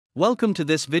Welcome to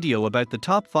this video about the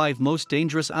top 5 most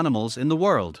dangerous animals in the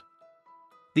world.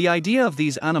 The idea of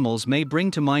these animals may bring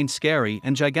to mind scary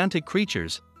and gigantic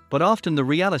creatures, but often the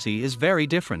reality is very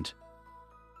different.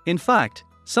 In fact,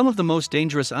 some of the most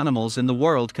dangerous animals in the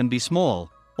world can be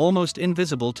small, almost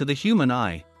invisible to the human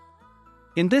eye.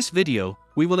 In this video,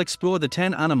 we will explore the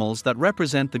 10 animals that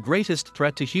represent the greatest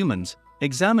threat to humans,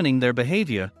 examining their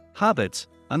behavior, habits,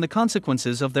 and the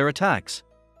consequences of their attacks.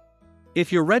 If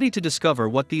you're ready to discover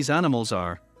what these animals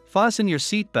are, fasten your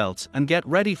seatbelts and get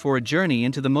ready for a journey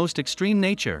into the most extreme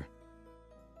nature.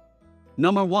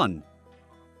 Number 1.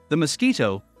 The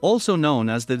mosquito, also known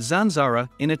as the zanzara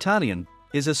in Italian,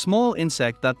 is a small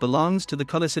insect that belongs to the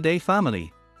Culicidae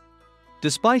family.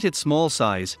 Despite its small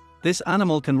size, this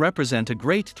animal can represent a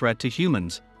great threat to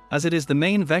humans, as it is the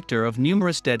main vector of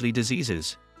numerous deadly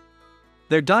diseases.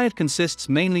 Their diet consists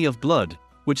mainly of blood,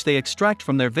 which they extract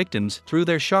from their victims through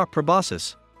their sharp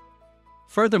proboscis.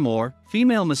 Furthermore,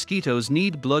 female mosquitoes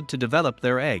need blood to develop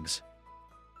their eggs.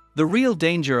 The real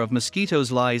danger of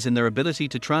mosquitoes lies in their ability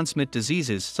to transmit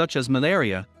diseases such as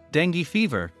malaria, dengue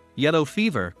fever, yellow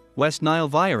fever, West Nile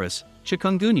virus,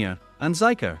 chikungunya, and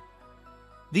Zika.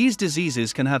 These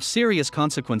diseases can have serious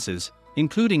consequences,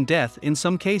 including death in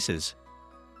some cases.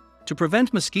 To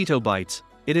prevent mosquito bites,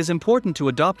 it is important to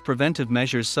adopt preventive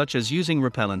measures such as using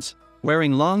repellents,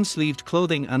 wearing long-sleeved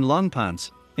clothing and long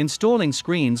pants, installing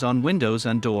screens on windows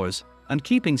and doors, and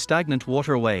keeping stagnant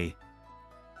water away.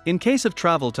 In case of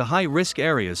travel to high-risk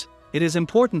areas, it is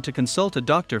important to consult a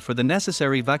doctor for the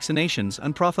necessary vaccinations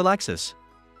and prophylaxis.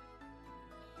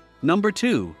 Number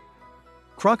 2.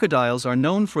 Crocodiles are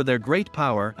known for their great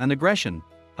power and aggression,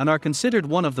 and are considered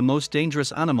one of the most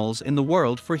dangerous animals in the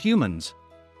world for humans.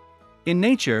 In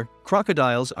nature,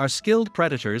 crocodiles are skilled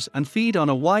predators and feed on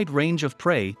a wide range of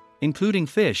prey, including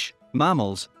fish,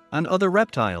 mammals, and other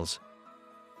reptiles.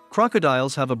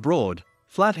 Crocodiles have a broad,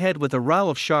 flat head with a row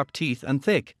of sharp teeth and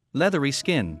thick, leathery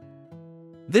skin.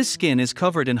 This skin is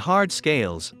covered in hard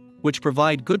scales, which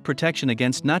provide good protection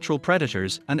against natural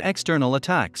predators and external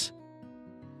attacks.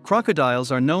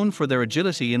 Crocodiles are known for their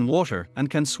agility in water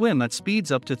and can swim at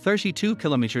speeds up to 32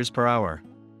 km per hour.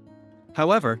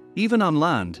 However, even on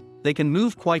land, they can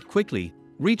move quite quickly,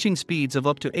 reaching speeds of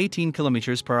up to 18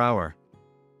 km per hour.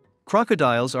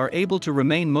 Crocodiles are able to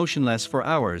remain motionless for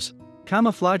hours,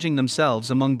 camouflaging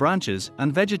themselves among branches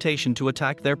and vegetation to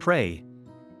attack their prey.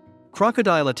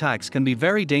 Crocodile attacks can be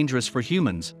very dangerous for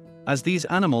humans, as these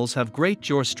animals have great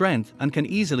jaw strength and can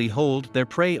easily hold their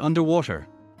prey underwater.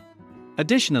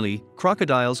 Additionally,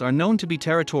 crocodiles are known to be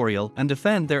territorial and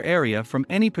defend their area from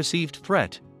any perceived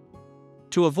threat.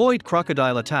 To avoid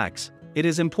crocodile attacks, it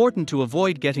is important to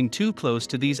avoid getting too close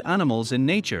to these animals in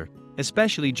nature,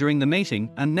 especially during the mating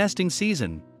and nesting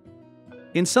season.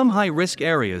 In some high-risk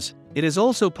areas, it is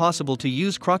also possible to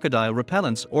use crocodile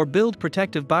repellents or build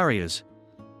protective barriers.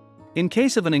 In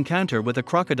case of an encounter with a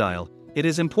crocodile, it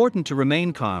is important to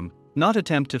remain calm, not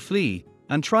attempt to flee,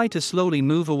 and try to slowly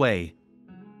move away.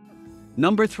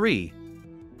 Number 3.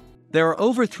 There are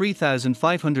over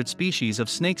 3,500 species of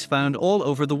snakes found all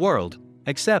over the world,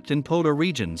 except in polar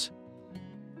regions.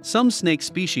 Some snake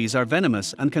species are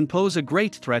venomous and can pose a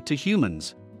great threat to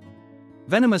humans.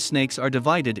 Venomous snakes are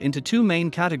divided into two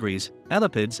main categories,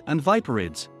 elapids and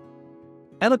viperids.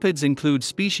 Elapids include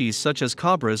species such as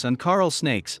cobras and coral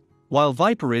snakes, while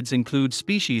viperids include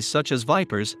species such as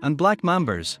vipers and black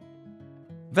mambas.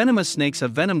 Venomous snakes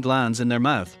have venom glands in their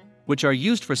mouth, which are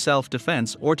used for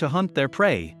self-defense or to hunt their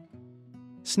prey.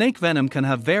 Snake venom can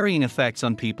have varying effects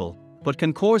on people, but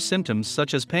can cause symptoms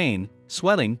such as pain,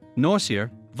 swelling, nausea,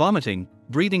 vomiting,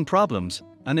 breathing problems,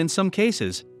 and in some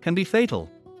cases, can be fatal.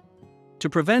 To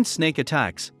prevent snake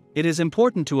attacks, it is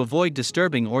important to avoid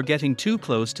disturbing or getting too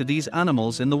close to these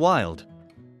animals in the wild.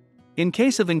 In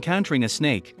case of encountering a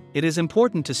snake, it is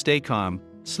important to stay calm,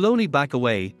 slowly back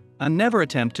away, and never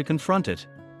attempt to confront it.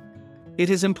 It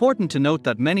is important to note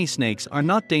that many snakes are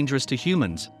not dangerous to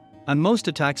humans, and most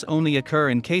attacks only occur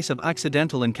in case of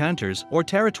accidental encounters or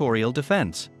territorial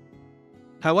defense.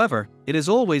 However, it is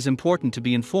always important to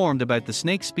be informed about the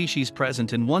snake species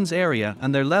present in one's area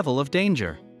and their level of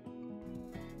danger.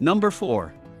 Number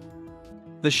 4.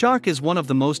 The shark is one of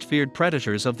the most feared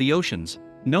predators of the oceans,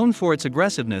 known for its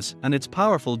aggressiveness and its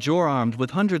powerful jaw armed with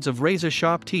hundreds of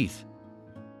razor-sharp teeth.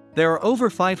 There are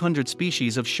over 500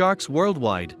 species of sharks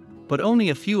worldwide, but only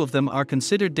a few of them are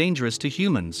considered dangerous to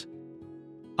humans.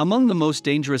 Among the most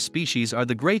dangerous species are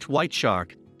the great white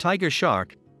shark, tiger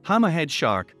shark, hammerhead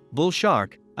shark, bull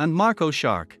shark, and marco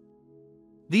shark.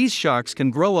 These sharks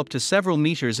can grow up to several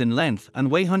meters in length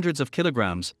and weigh hundreds of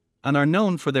kilograms, and are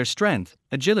known for their strength,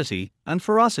 agility, and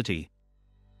ferocity.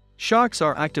 Sharks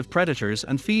are active predators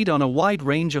and feed on a wide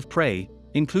range of prey,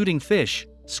 including fish,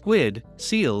 squid,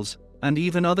 seals, and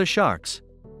even other sharks.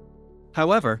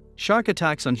 However, shark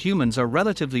attacks on humans are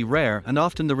relatively rare and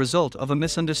often the result of a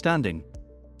misunderstanding.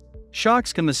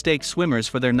 Sharks can mistake swimmers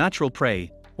for their natural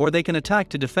prey, or they can attack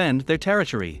to defend their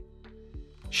territory.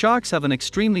 Sharks have an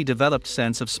extremely developed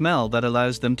sense of smell that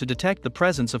allows them to detect the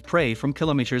presence of prey from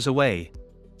kilometers away.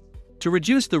 To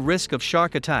reduce the risk of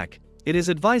shark attack, it is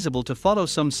advisable to follow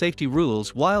some safety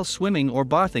rules while swimming or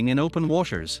bathing in open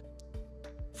waters.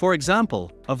 For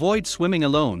example, avoid swimming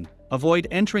alone, avoid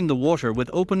entering the water with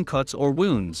open cuts or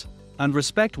wounds, and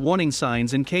respect warning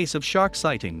signs in case of shark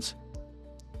sightings.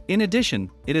 In addition,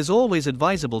 it is always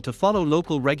advisable to follow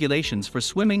local regulations for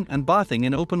swimming and bathing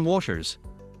in open waters.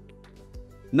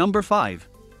 Number 5.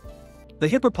 The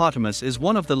hippopotamus is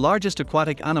one of the largest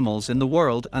aquatic animals in the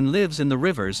world and lives in the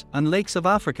rivers and lakes of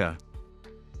Africa.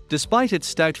 Despite its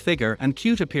stout figure and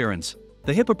cute appearance,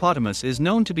 the hippopotamus is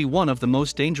known to be one of the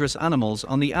most dangerous animals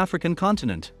on the African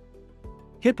continent.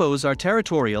 Hippos are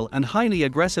territorial and highly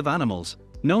aggressive animals,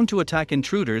 known to attack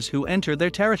intruders who enter their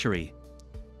territory.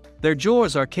 Their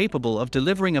jaws are capable of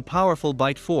delivering a powerful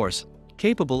bite force,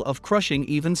 capable of crushing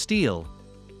even steel.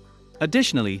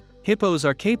 Additionally, hippos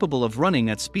are capable of running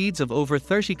at speeds of over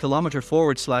 30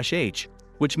 km/h,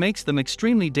 which makes them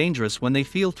extremely dangerous when they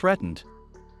feel threatened.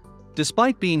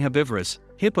 Despite being herbivorous,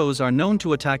 hippos are known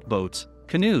to attack boats,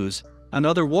 canoes, and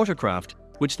other watercraft,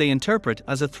 which they interpret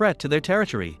as a threat to their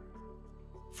territory.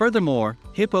 Furthermore,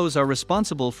 hippos are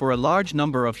responsible for a large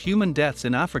number of human deaths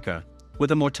in Africa,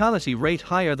 with a mortality rate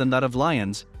higher than that of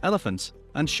lions, elephants,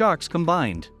 and sharks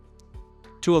combined.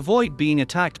 To avoid being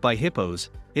attacked by hippos,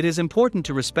 it is important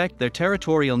to respect their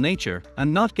territorial nature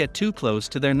and not get too close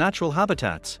to their natural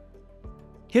habitats.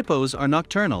 Hippos are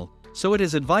nocturnal, so it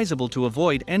is advisable to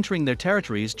avoid entering their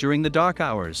territories during the dark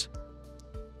hours.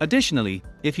 Additionally,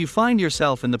 if you find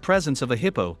yourself in the presence of a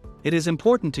hippo, it is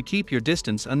important to keep your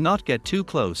distance and not get too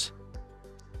close.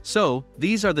 So,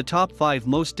 these are the top 5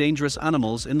 most dangerous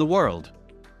animals in the world.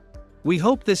 We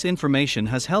hope this information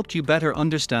has helped you better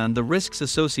understand the risks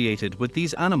associated with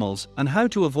these animals and how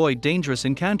to avoid dangerous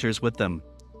encounters with them.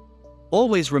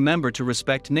 Always remember to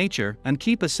respect nature and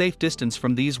keep a safe distance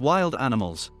from these wild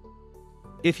animals.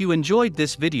 If you enjoyed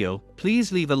this video,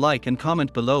 please leave a like and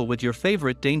comment below with your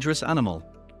favorite dangerous animal.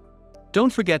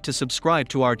 Don't forget to subscribe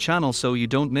to our channel so you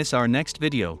don't miss our next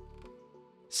video.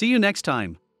 See you next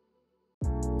time.